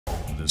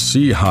The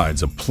sea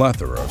hides a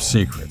plethora of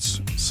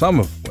secrets, some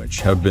of which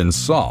have been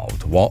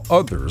solved while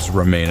others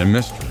remain a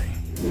mystery.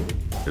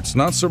 It's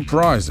not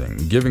surprising,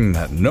 given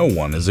that no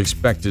one is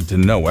expected to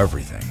know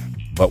everything.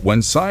 But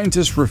when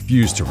scientists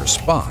refuse to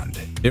respond,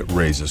 it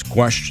raises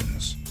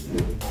questions.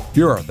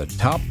 Here are the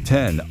top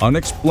 10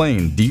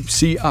 unexplained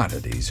deep-sea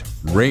oddities,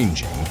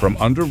 ranging from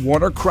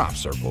underwater crop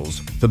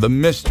circles to the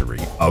mystery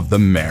of the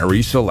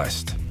Mare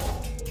Celeste.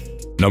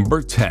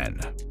 Number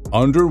 10.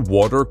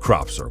 Underwater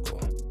crop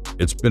circle.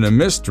 It's been a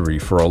mystery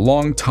for a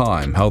long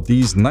time how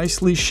these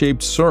nicely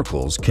shaped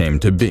circles came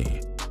to be.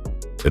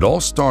 It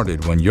all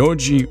started when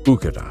Yoji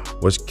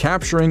Ukeda was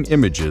capturing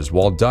images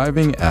while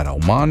diving at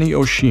Omani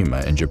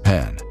Oshima in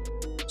Japan.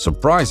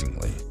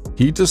 Surprisingly,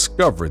 he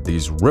discovered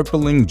these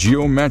rippling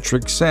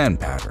geometric sand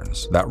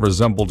patterns that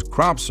resembled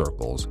crop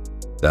circles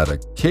that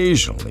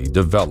occasionally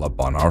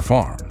develop on our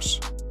farms.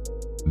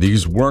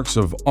 These works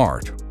of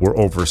art were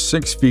over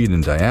 6 feet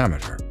in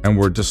diameter and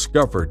were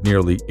discovered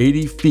nearly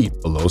 80 feet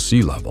below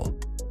sea level.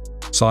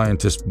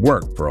 Scientists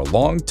worked for a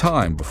long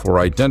time before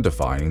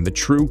identifying the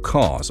true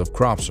cause of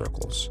crop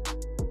circles.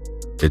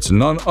 It's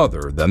none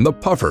other than the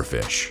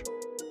pufferfish.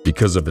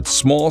 Because of its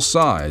small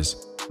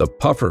size, the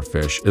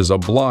pufferfish is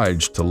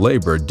obliged to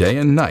labor day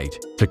and night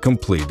to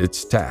complete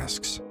its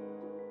tasks.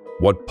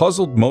 What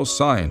puzzled most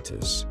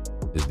scientists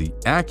is the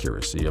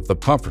accuracy of the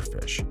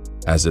pufferfish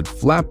as it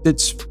flapped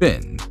its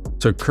fin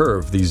to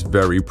curve these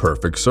very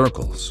perfect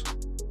circles.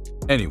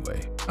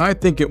 Anyway, I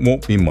think it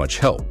won't be much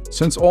help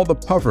since all the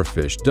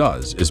pufferfish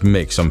does is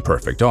make some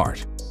perfect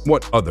art.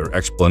 What other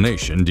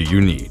explanation do you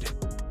need?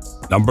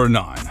 Number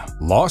 9.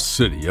 Lost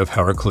City of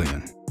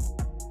HERACLEION.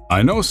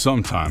 I know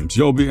sometimes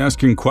you'll be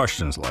asking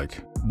questions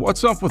like,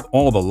 what's up with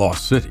all the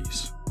lost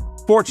cities?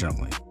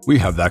 Fortunately, we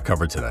have that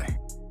covered today.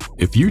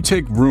 If you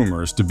take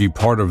rumors to be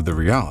part of the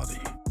reality,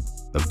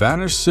 the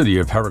vanished city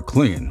of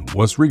HERACLEION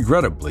was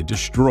regrettably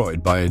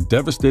destroyed by a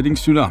devastating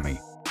tsunami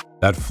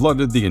that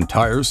flooded the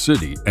entire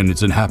city and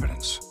its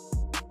inhabitants.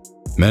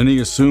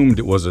 Many assumed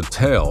it was a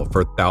tale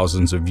for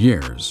thousands of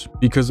years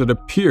because it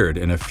appeared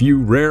in a few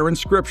rare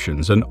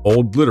inscriptions and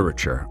old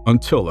literature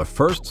until a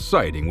first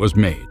sighting was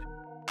made.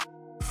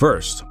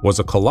 First was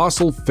a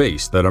colossal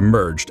face that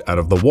emerged out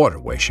of the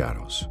waterway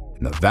shadows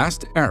in the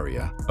vast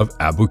area of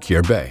Abu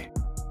Qir Bay.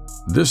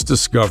 This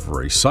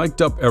discovery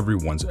psyched up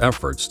everyone's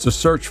efforts to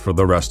search for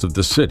the rest of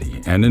the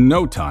city, and in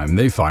no time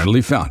they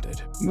finally found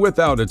it,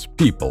 without its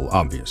people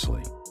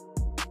obviously.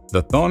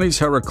 The Thonis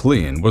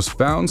HERACLEION was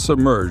found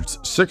submerged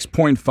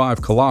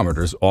 6.5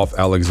 kilometers off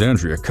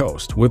Alexandria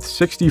coast with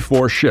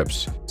 64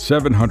 ships,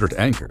 700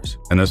 anchors,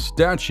 and a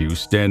statue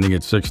standing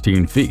at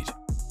 16 feet.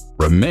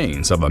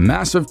 Remains of a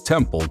massive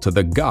temple to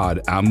the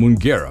god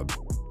Amun-Gareb,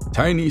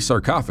 tiny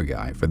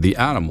sarcophagi for the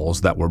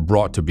animals that were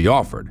brought to be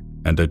offered,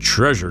 and a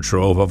treasure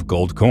trove of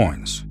gold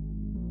coins.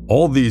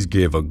 All these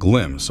gave a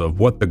glimpse of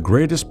what the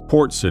greatest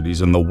port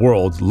cities in the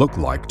world looked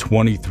like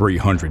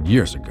 2,300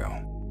 years ago.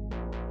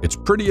 It's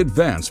pretty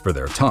advanced for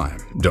their time,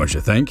 don't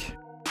you think?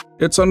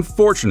 It's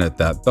unfortunate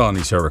that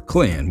Thonis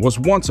HERACLEION was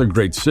once a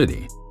great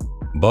city,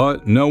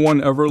 but no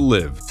one ever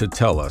lived to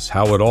tell us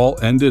how it all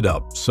ended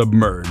up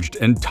submerged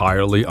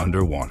entirely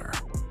underwater.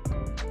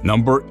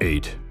 Number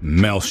 8.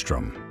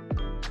 Maelstrom.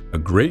 A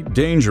great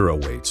danger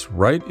awaits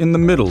right in the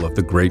middle of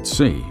the Great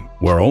Sea,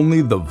 where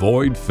only the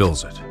void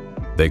fills it.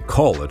 They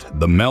call it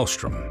the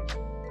Maelstrom.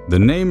 The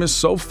name is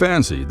so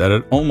fancy that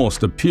it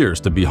almost appears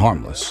to be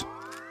harmless.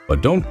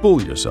 But don't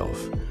fool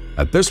yourself.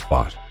 At this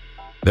spot,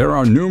 there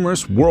are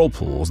numerous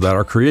whirlpools that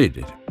are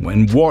created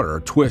when water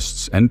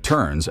twists and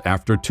turns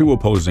after two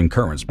opposing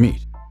currents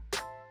meet.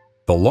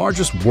 The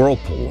largest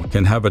whirlpool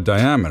can have a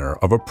diameter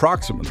of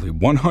approximately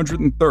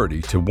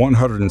 130 to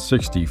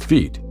 160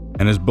 feet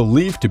and is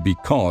believed to be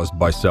caused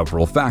by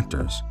several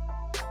factors,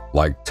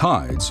 like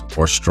tides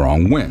or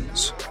strong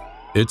winds.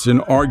 It's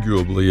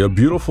inarguably a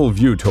beautiful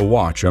view to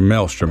watch a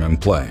maelstrom in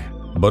play,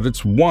 but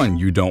it's one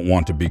you don't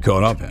want to be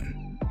caught up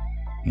in.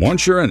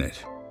 Once you're in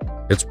it,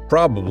 it's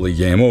probably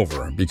game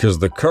over because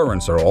the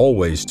currents are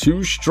always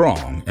too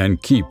strong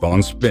and keep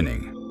on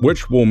spinning,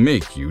 which will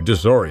make you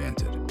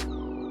disoriented.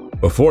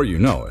 Before you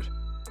know it,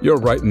 you're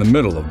right in the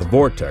middle of the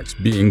vortex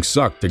being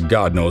sucked to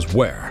God knows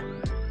where.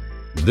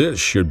 This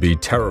should be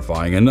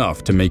terrifying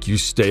enough to make you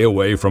stay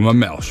away from a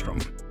maelstrom.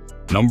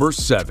 Number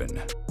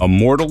 7.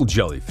 Immortal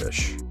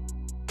jellyfish.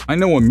 I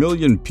know a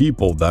million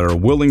people that are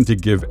willing to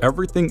give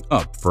everything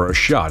up for a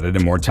shot at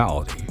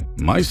immortality,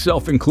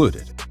 myself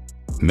included.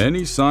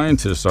 Many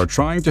scientists are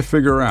trying to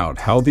figure out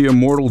how the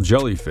immortal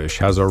jellyfish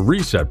has a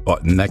reset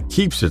button that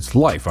keeps its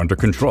life under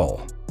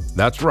control.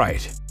 That's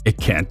right, it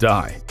can't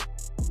die.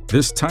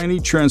 This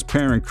tiny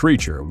transparent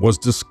creature was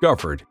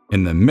discovered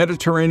in the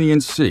Mediterranean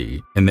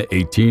Sea in the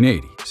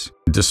 1880s.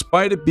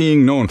 Despite it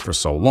being known for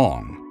so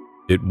long,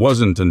 it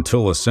wasn't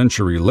until a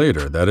century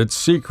later that its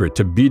secret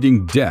to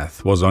beating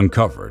death was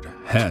uncovered,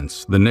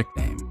 hence the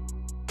nickname.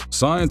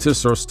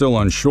 Scientists are still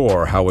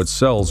unsure how its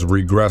cells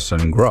regress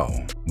and grow,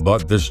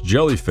 but this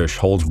jellyfish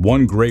holds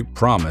one great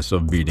promise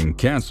of beating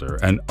cancer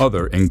and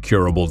other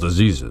incurable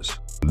diseases.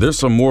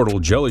 This immortal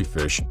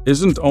jellyfish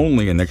isn't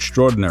only an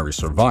extraordinary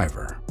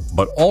survivor,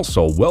 but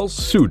also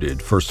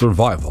well-suited for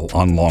survival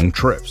on long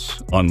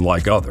trips,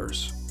 unlike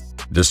others.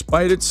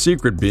 Despite its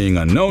secret being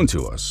unknown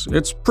to us,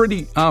 it's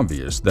pretty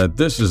obvious that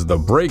this is the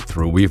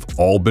breakthrough we've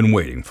all been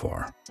waiting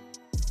for.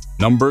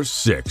 Number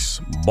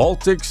 6.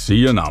 Baltic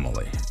Sea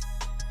Anomaly.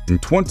 In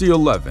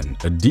 2011,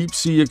 a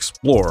deep-sea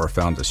explorer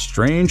found a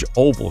strange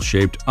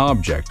oval-shaped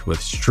object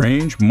with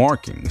strange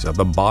markings at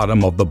the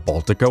bottom of the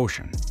Baltic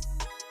Ocean.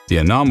 The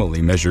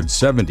anomaly measured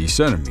 70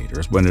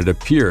 centimeters when it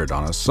appeared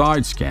on a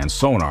side-scan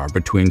sonar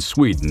between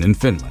Sweden and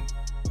Finland.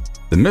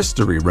 The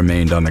mystery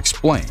remained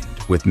unexplained,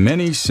 with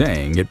many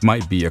saying it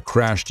might be a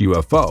crashed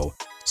UFO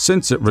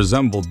since it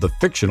resembled the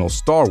fictional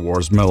Star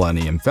Wars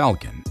Millennium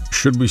Falcon.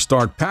 Should we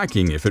start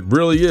packing if it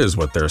really is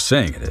what they're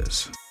saying it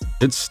is?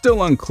 It's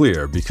still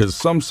unclear because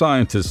some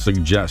scientists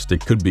suggest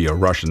it could be a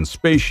Russian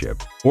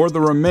spaceship or the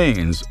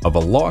remains of a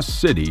lost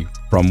city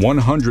from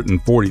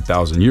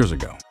 140,000 years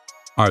ago.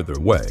 Either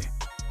way,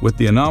 with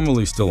the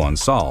anomaly still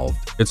unsolved,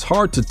 it's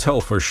hard to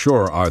tell for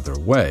sure either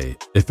way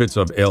if it's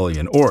of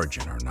alien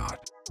origin or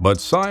not.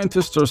 But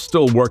scientists are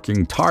still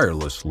working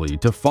tirelessly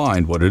to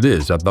find what it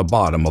is at the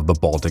bottom of the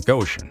Baltic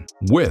Ocean,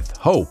 with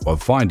hope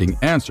of finding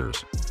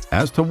answers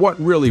as to what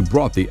really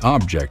brought the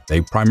object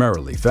they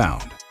primarily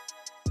found.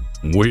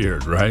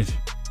 Weird, right?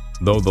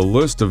 Though the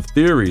list of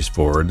theories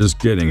for it is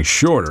getting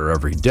shorter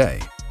every day.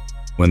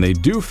 When they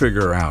do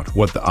figure out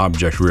what the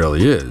object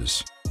really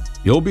is,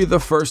 you'll be the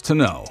first to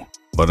know.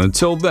 But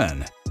until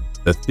then,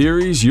 the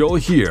theories you'll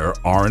hear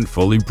aren't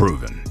fully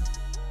proven.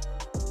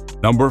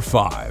 Number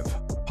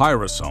 5.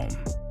 PYROSOME.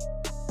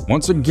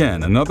 Once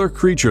again, another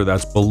creature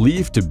that's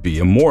believed to be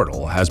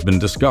immortal has been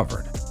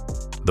discovered.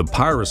 The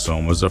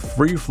pyrosome was a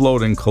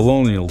free-floating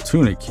colonial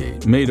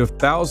tunicate made of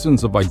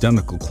thousands of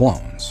identical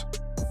clones.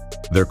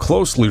 They're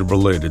closely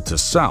related to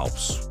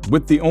salps,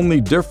 with the only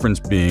difference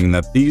being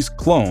that these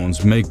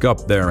clones make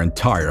up their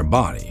entire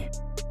body.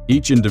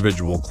 Each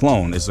individual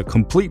clone is a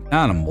complete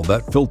animal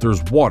that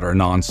filters water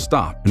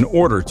non-stop in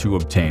order to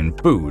obtain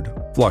food,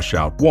 flush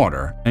out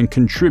water, and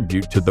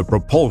contribute to the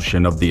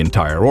propulsion of the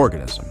entire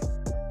organism.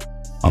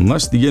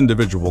 Unless the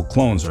individual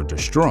clones are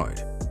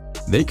destroyed,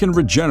 they can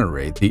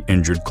regenerate the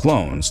injured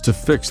clones to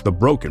fix the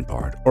broken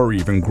part or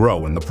even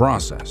grow in the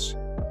process.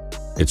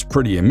 It's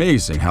pretty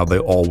amazing how they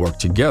all work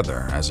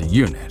together as a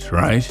unit,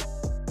 right?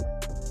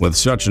 With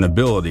such an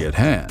ability at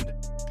hand,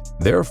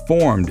 they're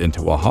formed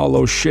into a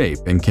hollow shape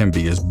and can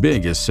be as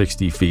big as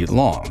 60 feet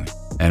long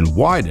and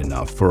wide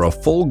enough for a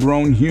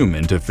full-grown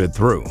human to fit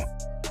through.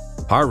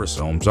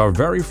 Pyrosomes are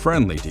very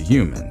friendly to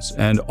humans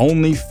and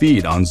only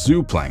feed on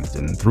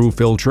zooplankton through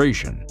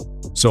filtration,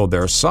 so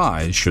their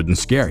size shouldn't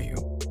scare you.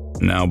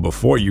 Now,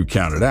 before you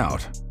count it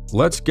out,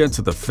 let's get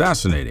to the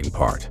fascinating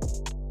part.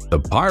 The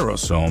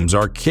pyrosomes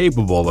are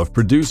capable of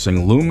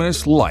producing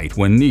luminous light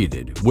when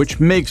needed, which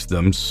makes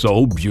them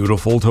so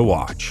beautiful to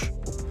watch.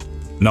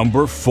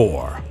 Number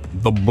 4.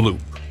 The bloop.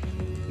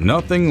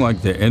 Nothing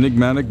like the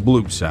enigmatic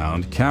bloop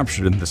sound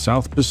captured in the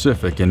South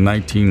Pacific in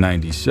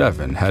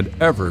 1997 had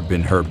ever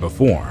been heard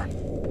before.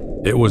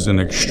 It was an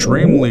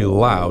extremely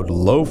loud,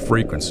 low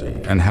frequency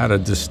and had a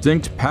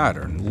distinct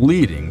pattern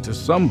leading to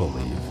some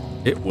believe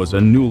it was a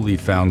newly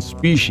found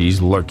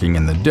species lurking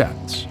in the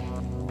depths.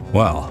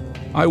 Well,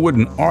 I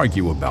wouldn't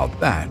argue about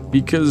that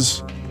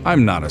because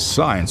I'm not a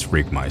science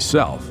freak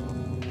myself.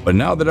 But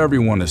now that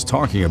everyone is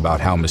talking about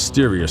how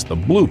mysterious the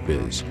bloop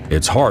is,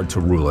 it's hard to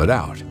rule it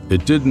out.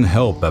 It didn't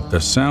help that the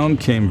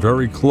sound came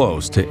very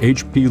close to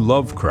H.P.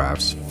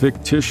 Lovecraft's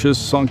fictitious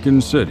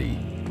sunken city,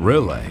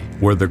 R'lyeh,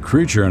 where the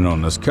creature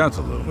known as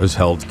Cthulhu is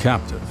held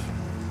captive.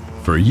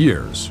 For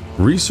years,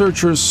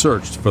 researchers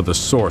searched for the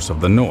source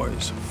of the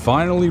noise,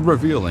 finally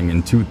revealing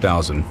in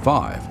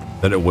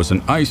 2005 that it was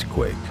an ice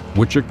quake,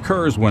 which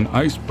occurs when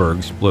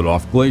icebergs split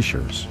off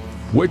glaciers,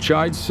 which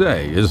I'd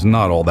say is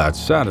not all that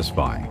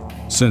satisfying,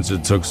 since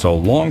it took so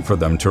long for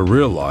them to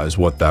realize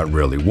what that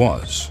really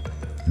was.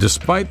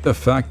 Despite the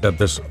fact that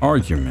this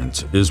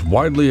argument is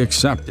widely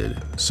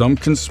accepted, some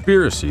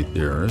conspiracy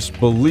theorists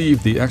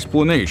believe the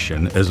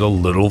explanation is a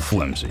little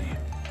flimsy.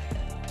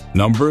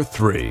 Number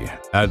 3.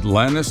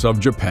 Atlantis of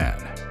Japan.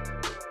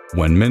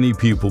 When many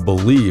people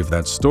believe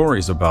that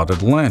stories about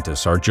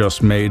Atlantis are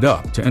just made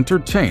up to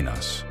entertain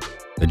us,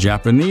 the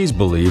Japanese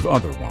believe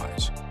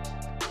otherwise.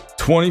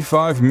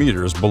 25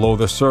 meters below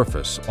the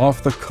surface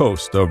off the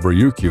coast of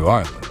Ryukyu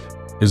Island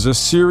is a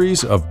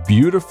series of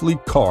beautifully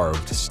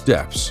carved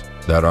steps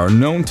that are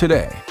known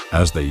today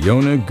as the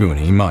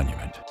Yonaguni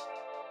Monument.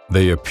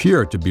 They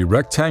appear to be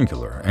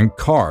rectangular and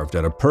carved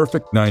at a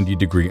perfect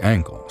 90-degree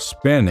angle,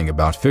 spanning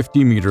about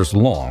 50 meters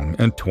long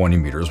and 20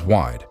 meters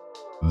wide.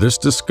 This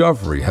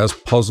discovery has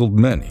puzzled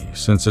many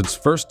since its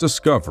first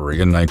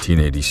discovery in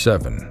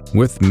 1987,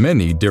 with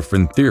many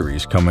different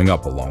theories coming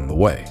up along the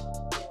way.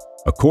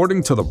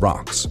 According to the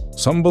rocks,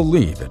 some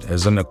believe it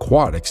is an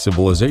aquatic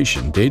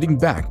civilization dating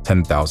back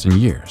 10,000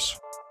 years.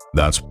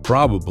 That's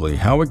probably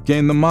how it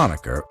gained the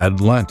moniker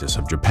Atlantis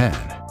of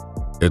Japan.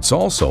 It's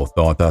also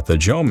thought that the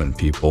Jomon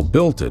people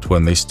built it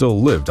when they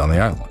still lived on the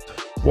island.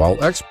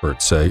 while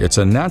experts say it's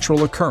a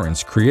natural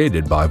occurrence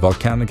created by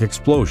volcanic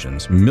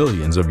explosions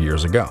millions of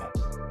years ago,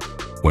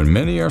 when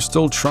many are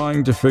still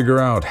trying to figure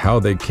out how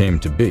they came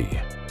to be.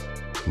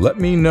 Let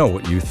me know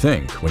what you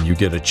think when you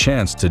get a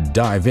chance to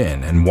dive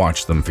in and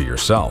watch them for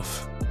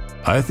yourself.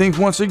 I think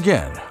once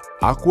again,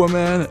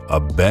 Aquaman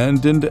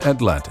abandoned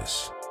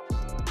Atlantis.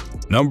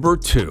 Number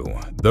 2.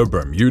 The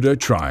Bermuda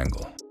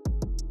Triangle.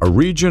 A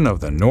region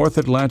of the North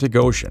Atlantic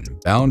Ocean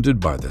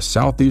bounded by the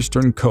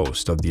southeastern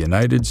coast of the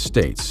United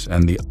States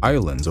and the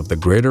islands of the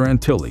Greater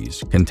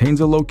Antilles contains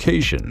a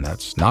location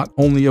that's not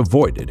only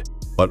avoided,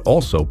 but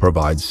also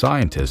provides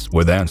scientists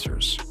with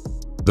answers.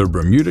 The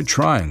Bermuda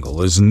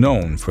Triangle is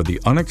known for the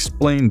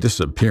unexplained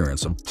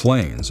disappearance of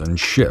planes and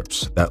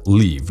ships that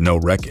leave no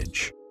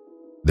wreckage.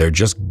 They're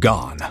just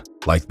gone,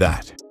 like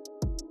that.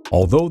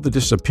 Although the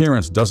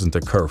disappearance doesn't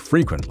occur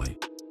frequently,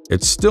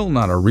 it's still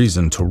not a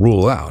reason to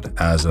rule out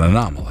as an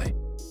anomaly.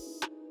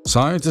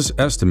 Scientists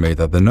estimate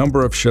that the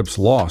number of ships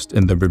lost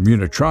in the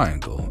Bermuda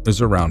Triangle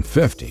is around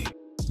 50,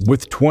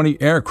 with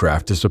 20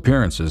 aircraft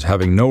disappearances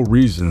having no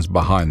reasons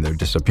behind their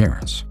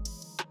disappearance,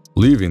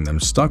 leaving them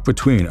stuck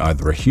between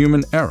either a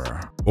human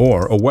error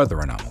or a weather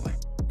anomaly.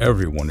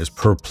 Everyone is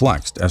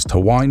perplexed as to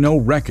why no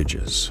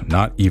wreckages,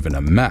 not even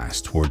a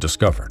mast, were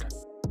discovered.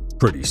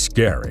 Pretty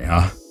scary,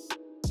 huh?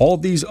 All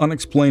these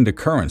unexplained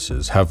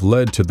occurrences have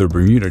led to the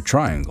Bermuda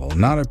Triangle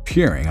not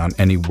appearing on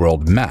any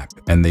world map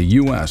and the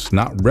US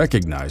not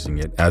recognizing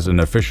it as an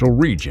official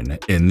region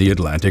in the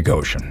Atlantic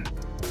Ocean.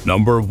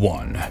 Number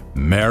 1.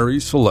 Mary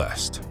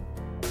Celeste.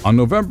 On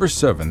November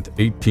 7,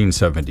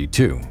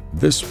 1872,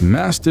 this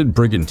masted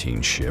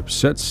brigantine ship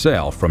set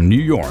sail from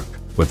New York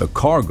with a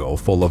cargo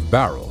full of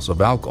barrels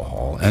of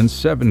alcohol and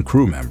 7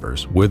 crew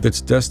members, with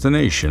its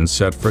destination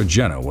set for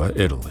Genoa,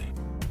 Italy.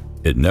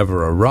 It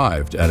never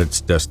arrived at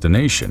its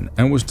destination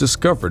and was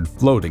discovered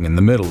floating in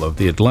the middle of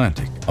the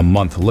Atlantic a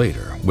month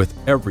later with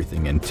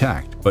everything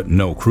intact but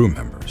no crew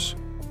members.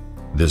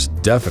 This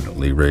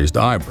definitely raised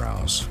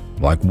eyebrows.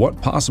 Like,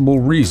 what possible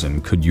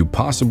reason could you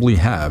possibly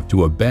have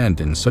to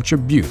abandon such a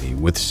beauty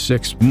with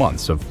 6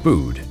 months of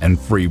food and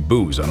free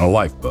booze on a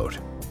lifeboat?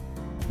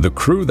 The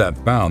crew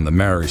that found the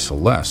Mary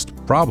Celeste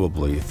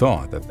probably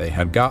thought that they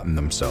had gotten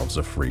themselves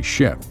a free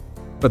ship,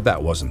 but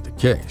that wasn't the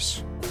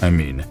case. I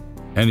mean,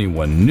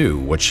 anyone knew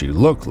what she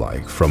looked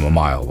like from a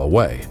mile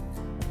away.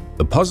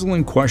 The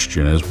puzzling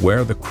question is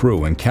where the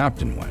crew and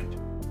captain went.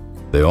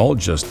 They all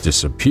just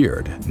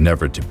disappeared,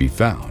 never to be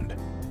found.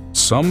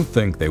 Some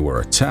think they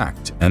were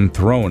attacked and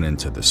thrown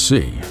into the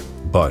sea,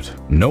 but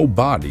no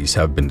bodies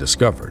have been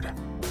discovered.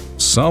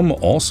 Some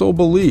also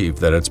believe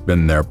that it's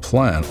been their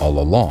plan all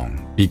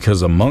along,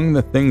 because among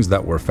the things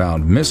that were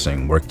found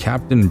missing were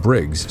Captain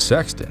Briggs'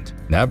 sextant,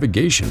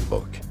 navigation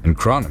book, and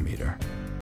chronometer.